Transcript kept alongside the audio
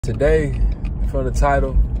Today, from the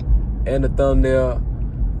title and the thumbnail,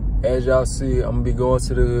 as y'all see, I'm gonna be going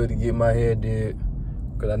to the hood to get my hair did.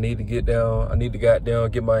 Cause I need to get down, I need to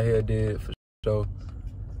get my hair did for sure.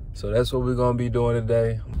 So that's what we're gonna be doing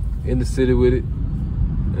today. In the city with it. You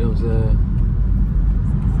know what I'm saying?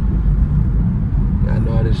 Y'all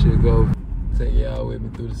know how this shit go. Take y'all with me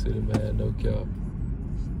through the city, man, no cap.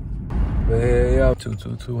 But yeah,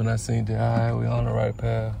 222 when I seen that, alright, we on the right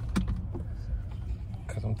path.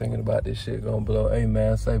 Cause I'm thinking about this shit gonna blow. Hey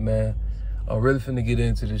man, say man, I'm really finna get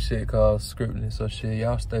into this shit called scripting. So shit,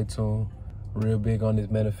 y'all stay tuned. Real big on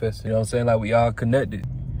this manifesting. You know what I'm saying? Like we all connected.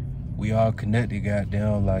 We all connected,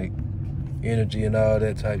 goddamn, like energy and all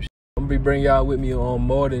that type shit. I'm gonna be bringing y'all with me on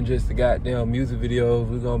more than just the goddamn music videos.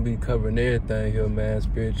 We're gonna be covering everything here, man.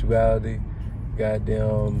 Spirituality,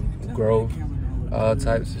 goddamn growth, all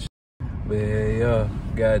types of shit. But yeah,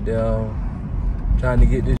 goddamn, trying to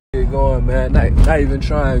get this shit going, man. Not even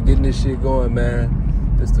trying, getting this shit going,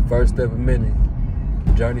 man. This the first step of many.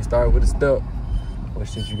 The journey started with a step. But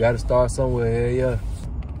shit, you gotta start somewhere, yeah.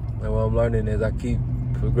 And what I'm learning is I keep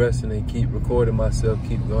progressing and keep recording myself,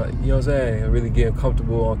 keep going, you know what I'm saying? And really getting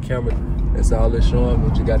comfortable on camera. That's all it's showing,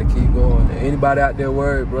 but you gotta keep going. And anybody out there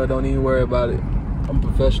worried, bro, don't even worry about it. I'm a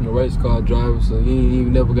professional race car driver, so you ain't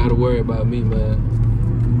even never gotta worry about me, man.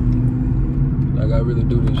 Like I really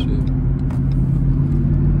do this shit. You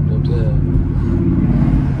know what I'm saying?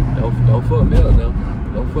 Don't fuck me up now.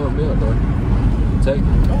 Don't fuck me up now. Take it.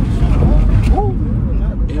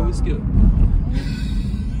 And we skip.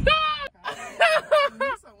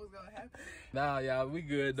 Nah, y'all, we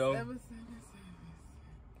good though.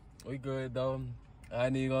 We good though. I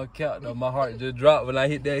ain't even gonna count though. My heart just dropped when I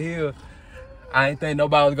hit that hill. I ain't think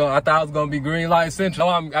nobody was gonna, I thought it was gonna be green light central.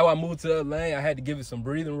 I moved to the lane, I had to give it some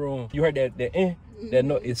breathing room. You heard that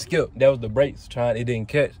no, it skipped. That was the brakes it didn't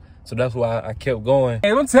catch. So that's why I kept going.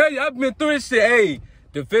 Hey, I'm telling you, I've been through this shit. Hey,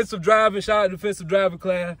 defensive driving, shout out defensive driving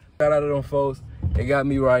class. Shout out to them folks. They got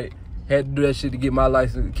me right. Had to do that shit to get my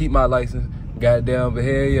license, keep my license. Goddamn, but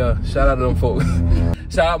hell yeah, shout out to them folks.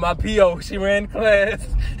 Shout out my PO, she ran the class.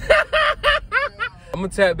 I'm gonna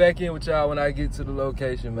tap back in with y'all when I get to the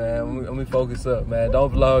location, man. Let me focus up, man.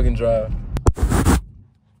 Don't vlog and drive.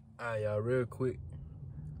 Alright, y'all, real quick.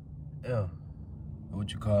 Yeah,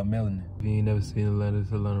 what you call melanin. If you ain't never seen Atlanta,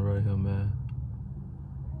 it's Atlanta right here, man.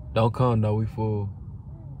 Don't come though, we full.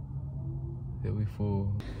 Yeah, we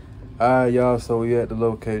full. Alright, y'all, so we at the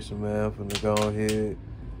location, man. I'm finna go ahead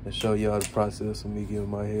and show y'all the process of me getting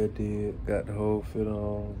my hair did. Got the whole fit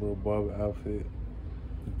on, little barber outfit,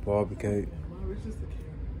 barber cake,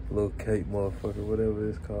 little cake motherfucker, whatever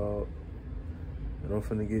it's called. And I'm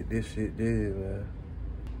finna get this shit did, man.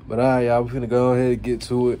 But alright, y'all, we finna go ahead and get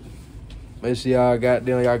to it. Make sure y'all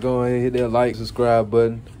goddamn, y'all go ahead and hit that like, subscribe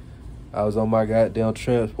button. I was on my goddamn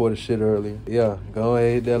transporter shit earlier. Yeah, go ahead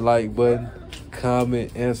and hit that like button,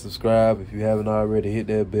 comment, and subscribe if you haven't already. Hit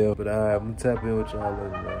that bell. But alright, I'm gonna tap in with y'all later,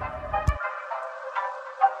 man.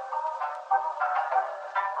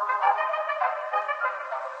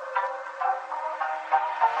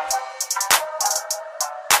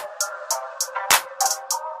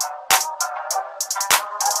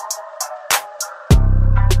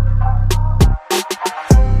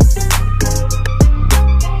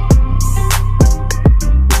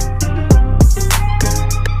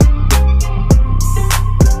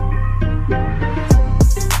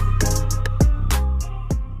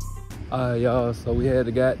 Alright, y'all, so we had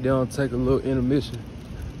to goddamn take a little intermission.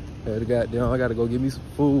 I gotta go get me some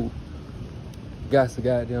food. Got to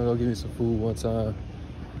goddamn go get me some food one time.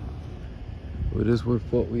 But this where the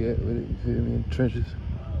fuck we at with it, you feel me, in the trenches. You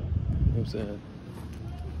know what I'm saying?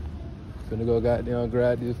 Finna go goddamn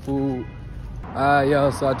grab this food. Alright,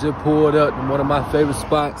 y'all, so I just pulled up in one of my favorite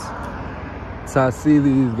spots.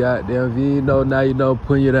 Tassili's, goddamn. If you ain't know, now you know,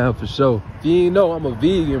 putting you down for sure. If you ain't know, I'm a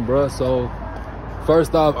vegan, bro, so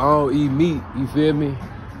first off, I don't eat meat, you feel me?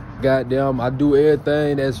 Goddamn, I do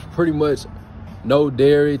everything that's pretty much no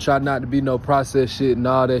dairy, try not to be no processed shit and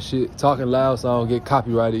all that shit. Talking loud so I don't get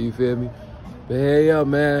copyrighted, you feel me? But hey, yeah,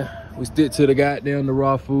 man, we stick to the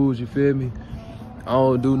raw foods, you feel me? I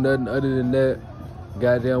don't do nothing other than that.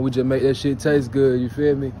 Goddamn, we just make that shit taste good, you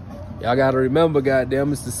feel me? Y'all gotta remember,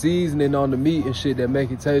 goddamn, it's the seasoning on the meat and shit that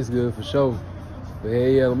make it taste good for sure. But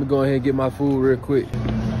hey, yeah, let me go ahead and get my food real quick.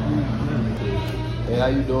 Hey, how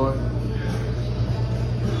you doing?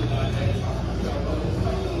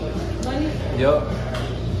 Yup.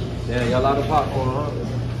 Yeah, y'all out of popcorn,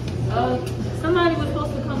 huh? Somebody was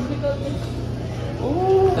supposed to come pick up this.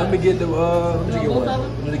 Ooh. Let me get the let me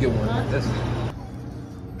get one. That's it.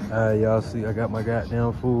 Alright, y'all see I got my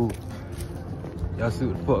goddamn food. Y'all see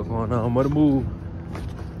what the fuck going on. I'm gonna move.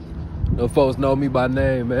 No folks know me by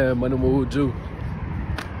name, man. Money Move Jew.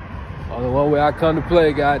 Only one way I come to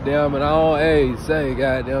play, goddamn, and I don't say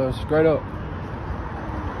goddamn, straight up.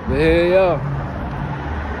 But here, yo.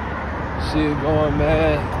 Shit going,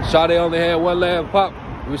 man. Shawty only had one last pop.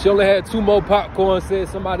 She only had 2 more popcorn. Said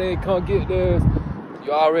somebody ain't come get theirs.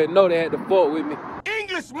 You already know they had to fuck with me.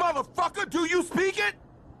 English, motherfucker, do you speak it?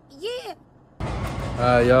 Yeah.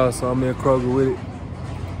 Alright, y'all, so I'm in Kroger with it.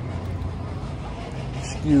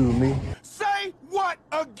 Excuse me. Say what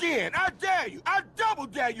again? I dare you. I double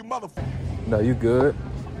dare you, motherfucker. No, you good.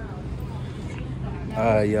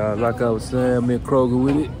 Alright, y'all, like I was saying, I'm in Kroger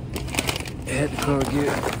with it. Had to come get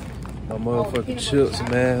my motherfucking chips,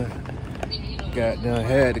 man. Goddamn,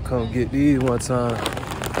 had to come get these one time.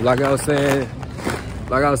 Like I was saying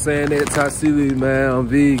that Tassili, man, I'm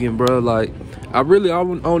vegan, bro. Like, I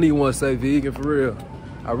don't even want to say vegan for real.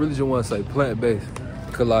 I really just want to say plant-based.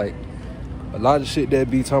 Cause like, a lot of shit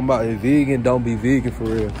that be talking about is vegan, don't be vegan for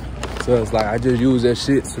real. So it's like, I just use that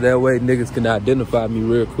shit so that way niggas can identify me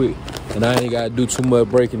real quick. And I ain't gotta do too much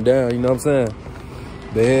breaking down, you know what I'm saying?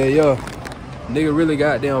 But yeah, yo, nigga really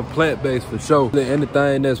goddamn plant-based for sure.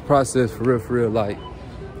 Anything that's processed for real, like,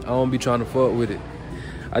 I don't be trying to fuck with it.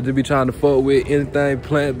 I just be trying to fuck with anything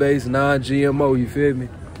plant-based, non-GMO, you feel me?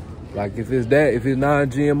 Like, if it's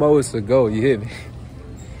non-GMO, it's a go, you hear me?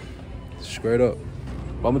 Straight up.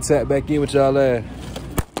 I'ma tap back in with y'all ass.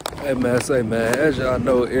 Hey man, say man, as y'all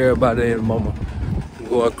know, everybody in the mama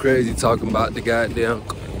going crazy talking about the goddamn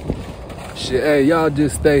shit. Hey, y'all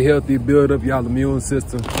just stay healthy, build up y'all immune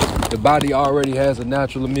system. The body already has a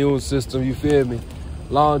natural immune system, you feel me?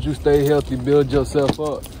 Long as you stay healthy, build yourself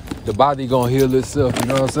up, the body gonna heal itself, you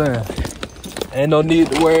know what I'm saying? Ain't no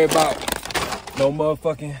need to worry about no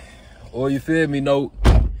motherfucking, or you feel me,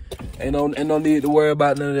 ain't no need to worry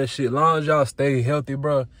about none of that shit. Long as y'all stay healthy,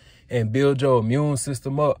 bro, and build your immune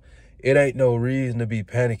system up, it ain't no reason to be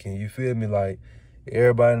panicking, you feel me? Like,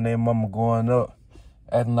 everybody and their mama going up,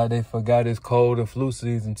 acting like they forgot it's cold and flu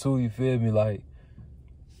season too, you feel me? Like,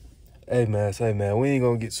 hey man, say man, we ain't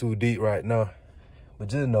gonna get too deep right now, but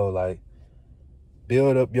just know, like,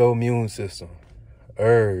 build up your immune system.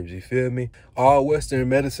 Herbs, you feel me? All Western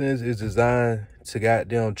medicines is designed to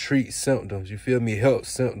goddamn treat symptoms, you feel me? Help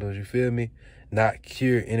symptoms, you feel me? Not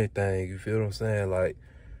cure anything, you feel what I'm saying? Like,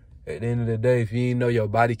 at the end of the day, if you ain't know your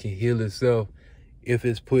body can heal itself, if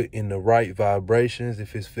it's put in the right vibrations,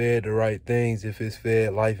 if it's fed the right things, if it's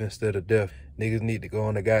fed life instead of death, niggas need to go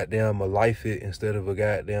on a goddamn a life it instead of a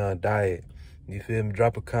goddamn diet. You feel me?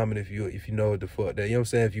 Drop a comment if you know what the fuck that, you know what I'm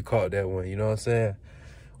saying? If you caught that one, you know what I'm saying?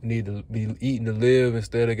 We need to be eating to live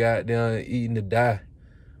instead of goddamn eating to die.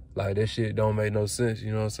 Like, that shit don't make no sense,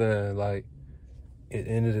 you know what I'm saying? Like, at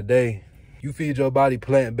the end of the day, you feed your body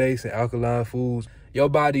plant-based and alkaline foods, your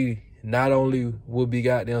body not only will be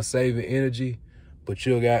goddamn saving energy, but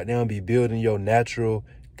you'll goddamn be building your natural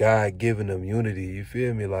God-given immunity, you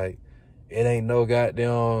feel me? Like, it ain't no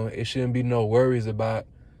goddamn, it shouldn't be no worries about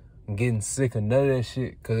getting sick or none of that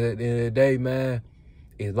shit. Cause at the end of the day, man,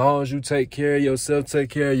 as long as you take care of yourself, take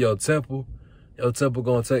care of your temple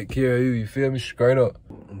gonna take care of you, you feel me? Straight up.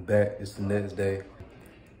 I'm back, it's the next day.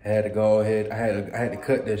 I had to go ahead, I had to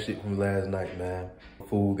cut that shit from last night, man.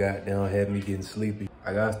 Food goddamn had me getting sleepy.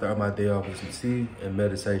 I gotta start my day off with some tea and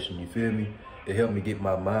meditation, you feel me? It helped me get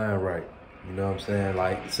my mind right, you know what I'm saying?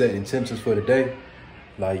 Like, set intentions for the day,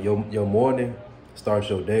 like your morning starts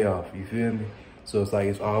your day off, you feel me? So it's like,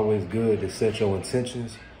 it's always good to set your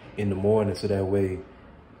intentions in the morning so that way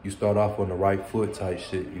you start off on the right foot type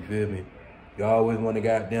shit, you feel me? You always want to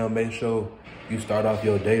goddamn make sure you start off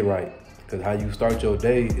your day right. Cause how you start your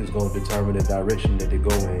day is gonna determine the direction that they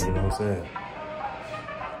go in, you know what I'm saying?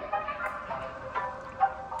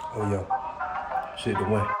 Oh yeah, shit the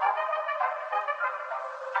win.